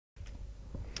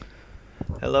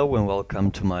Hello and welcome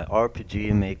to my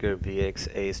RPG Maker VX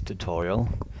Ace tutorial.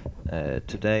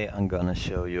 Today I'm gonna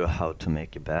show you how to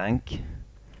make a bank,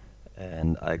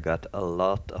 and I got a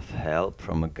lot of help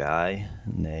from a guy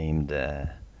named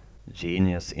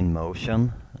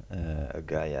Geniusinmotion, a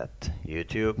guy at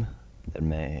YouTube.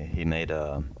 He made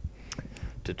a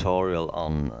tutorial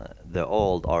on the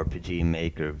old RPG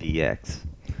Maker VX.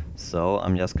 So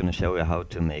I'm just gonna show you how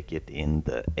to make it in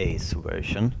the Ace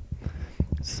version.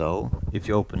 So, if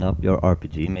you open up your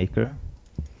RPG Maker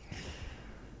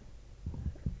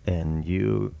and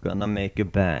you're gonna make a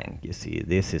bank, you see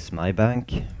this is my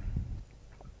bank.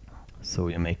 So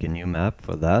you make a new map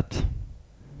for that.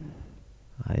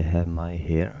 I have my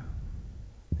here.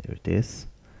 There it is.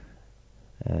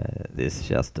 This is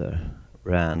just a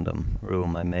random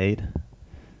room I made.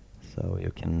 So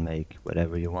you can make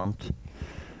whatever you want.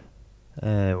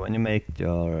 When you make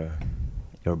your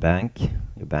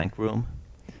bank room,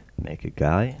 make a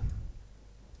guy,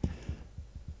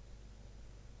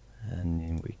 and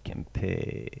then we can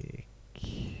pick,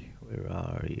 where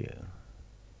are you?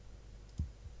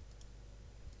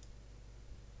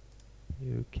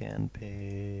 You can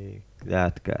pick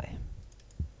that guy.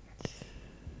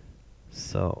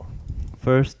 So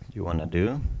first you wanna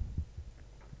do,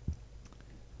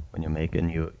 when you make a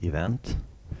new event,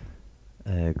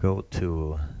 go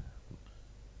to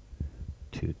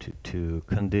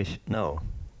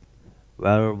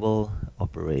variable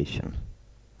operation.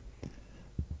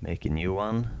 Make a new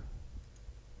one,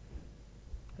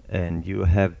 and you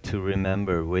have to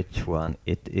remember which one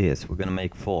it is. We're gonna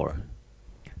make 4.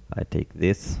 I take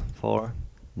this 4,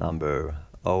 number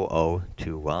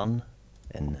 0021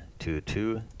 and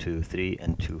 22, 23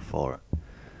 and 24.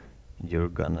 You're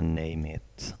gonna name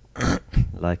it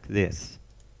like this: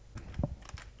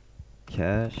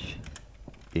 cash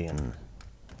in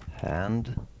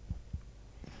hand.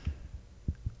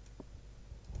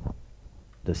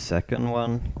 The second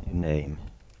one you name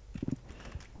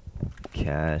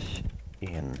cash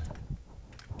in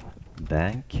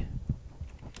bank.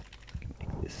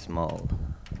 Make this small,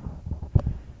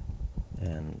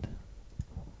 and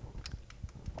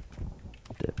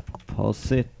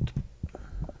deposit,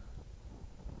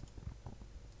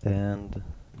 and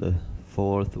the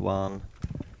fourth one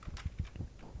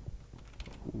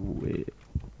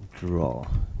withdraw.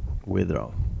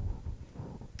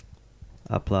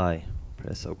 Apply.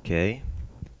 Press OK.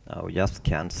 Now just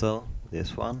cancel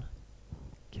this one.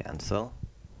 Cancel.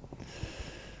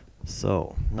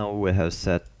 So now we have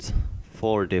set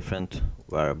 4 different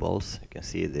variables. You can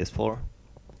see this 4.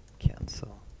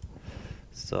 Cancel.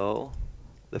 So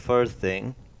the first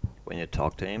thing, when you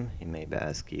talk to him, he may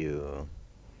ask you,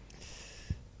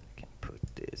 I can put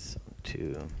this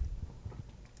onto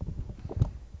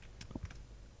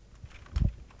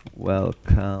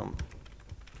welcome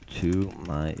to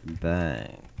my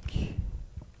bank.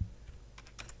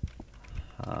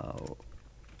 How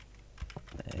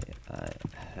may I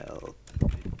help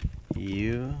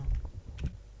you?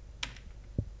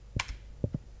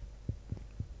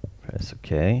 Press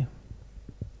OK.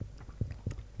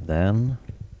 Then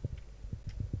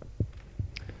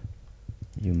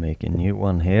you make a new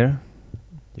one here.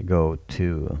 You go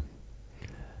to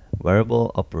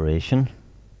variable operation.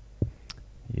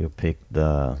 You pick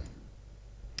the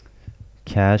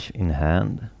cash in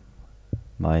hand.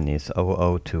 Mine is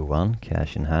 0021,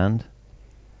 cash in hand.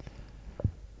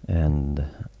 And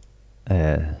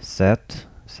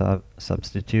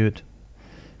substitute,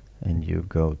 and you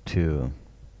go to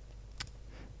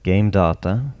game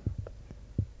data.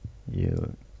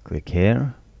 You click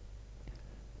here,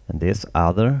 and this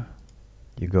other,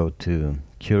 you go to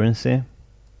currency,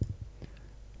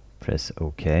 press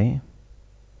OK,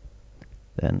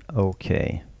 then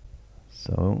OK.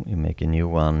 So you make a new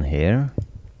one here.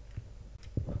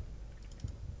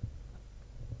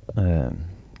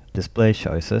 Display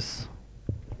choices,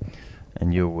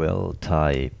 and you will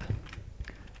type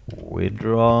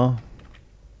withdraw,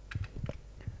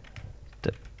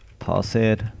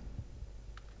 deposit,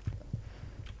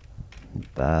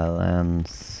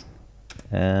 balance,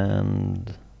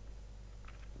 and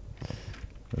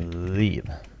leave.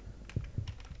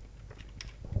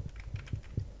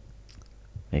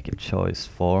 Make it choice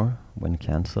 4 when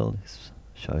cancelled. Is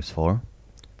choice 4.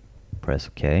 Press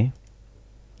OK.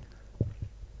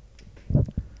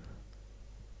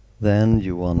 Then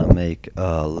you wanna make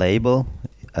a label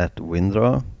at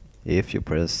withdraw. If you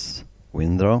press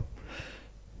withdraw,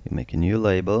 you make a new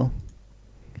label.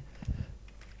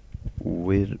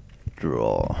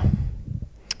 Withdraw.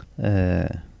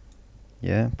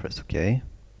 Yeah, press OK.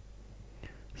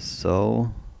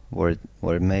 So what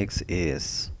it makes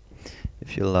is,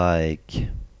 if you like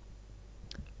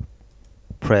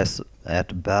press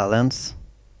at balance,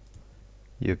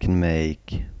 you can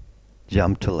make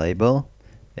jump to label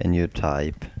and you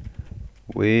type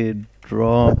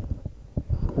withdraw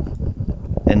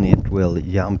and it will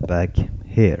jump back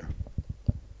here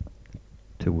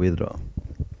to withdraw.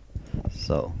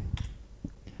 So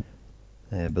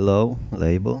below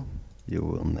label you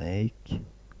will make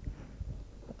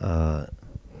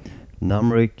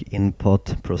numeric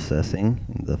input processing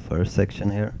in the first section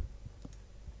here.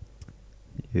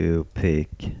 You pick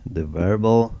the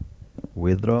variable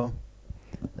withdraw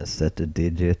and set the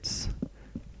digits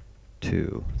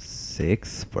to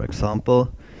 6, for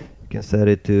example. You can set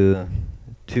it to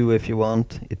 2 if you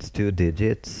want. It's 2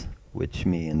 digits, which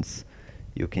means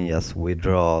you can just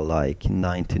withdraw like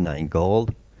 99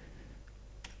 gold.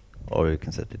 Or you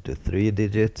can set it to 3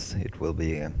 digits. It will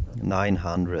be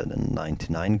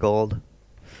 999 gold.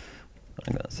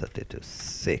 I'm gonna set it to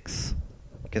 6.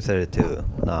 You can set it to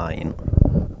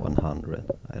 100.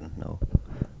 I don't know.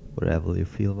 Whatever you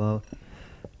feel about.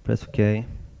 Press OK.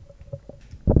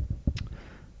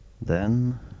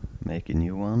 Then make a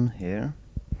new one here.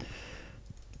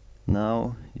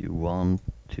 Now you want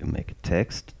to make a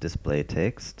text, display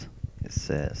text. It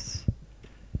says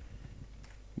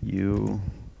you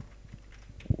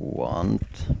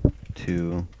want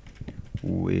to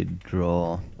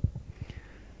withdraw.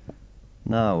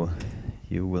 Now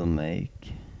you will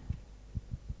make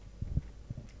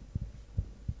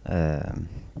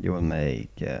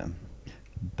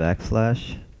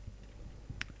backslash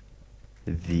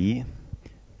v.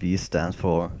 V stands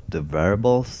for the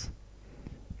variables,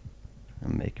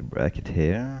 and make a bracket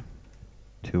here,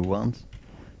 2 ones.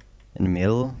 In the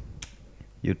middle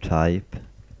you type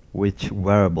which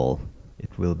variable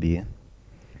it will be.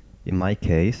 In my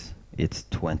case it's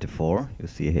 24. You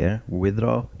see here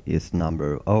withdraw is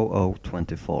number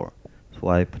 0024, so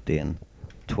I put in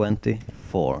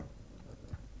 24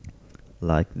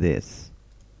 like this.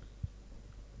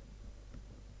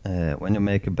 When you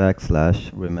make a backslash,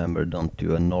 remember, don't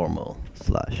do a normal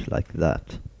slash like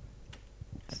that.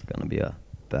 It's gonna be a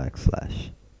backslash.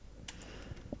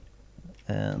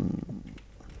 And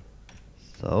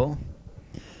so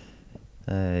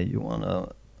you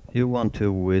want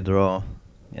to withdraw,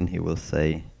 and he will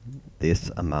say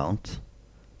this amount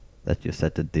that you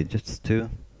set the digits to,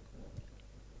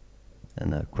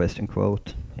 and a question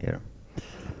quote here.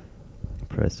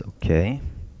 Press OK.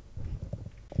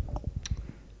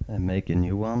 And make a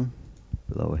new one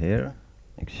below here.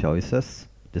 Make choices,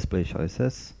 display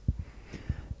choices,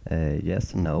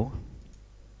 yes and no.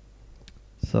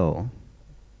 So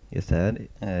you said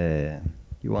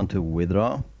you want to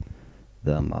withdraw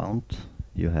the amount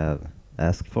you have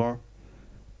asked for,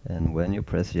 and when you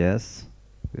press yes,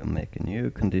 we'll make a new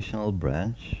conditional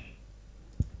branch.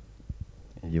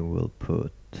 You will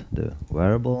put the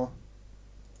variable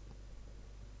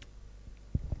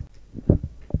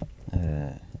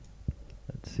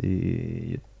let's see,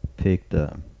 you pick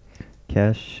the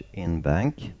cash in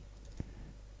bank.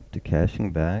 The cash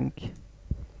in bank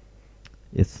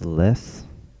is less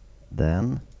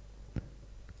than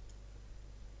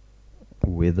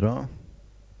withdraw.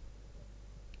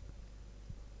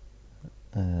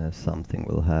 Something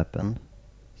will happen.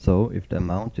 So if the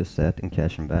amount you set in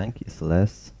cash in bank is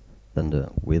less than the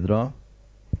withdraw,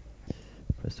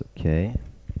 press OK.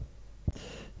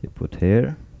 You put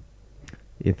here,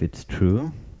 if it's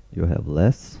true, you have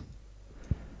less,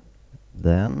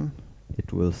 then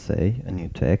it will say a new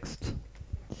text.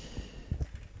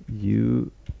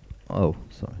 You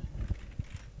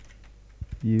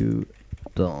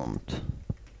don't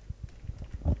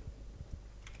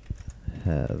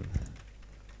have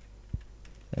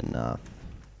enough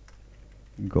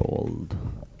gold.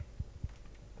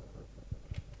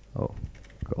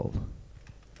 Gold.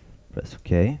 Press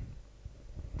OK.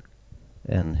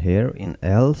 And here in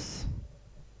else,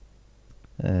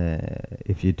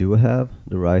 if you do have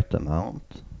the right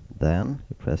amount, then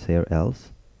you press here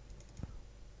else,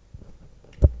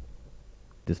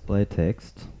 display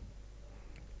text,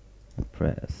 and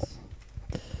press,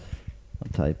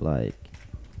 and type like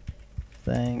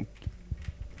thank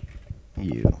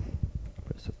you.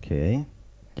 Press OK.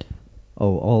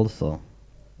 Oh, also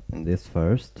in this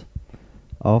first,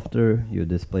 after you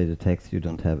display the text, you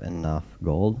don't have enough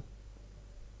gold.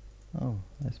 Oh,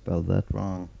 I spelled that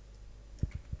wrong.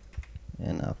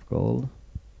 Enough gold.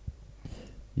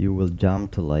 You will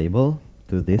jump to label,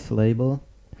 to this label,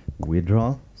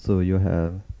 withdraw. So you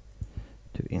have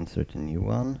to insert a new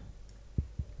one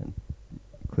and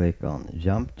click on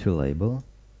jump to label,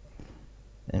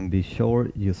 and be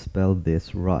sure you spell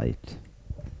this right,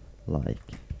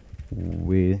 like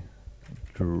withdraw.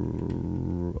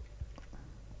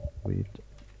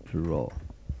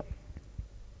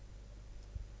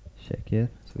 Check it,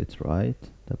 so it's right.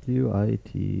 WITHDRAV.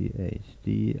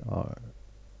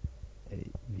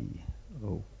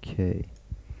 Okay.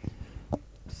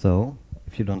 So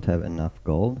if you don't have enough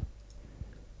gold,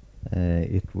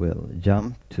 it will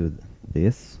jump to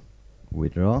this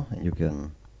withdraw, and you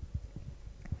can,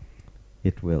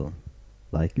 it will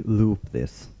like loop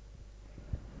this.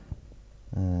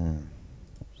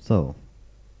 So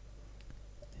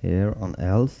here on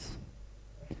else,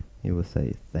 you will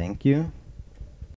say thank you,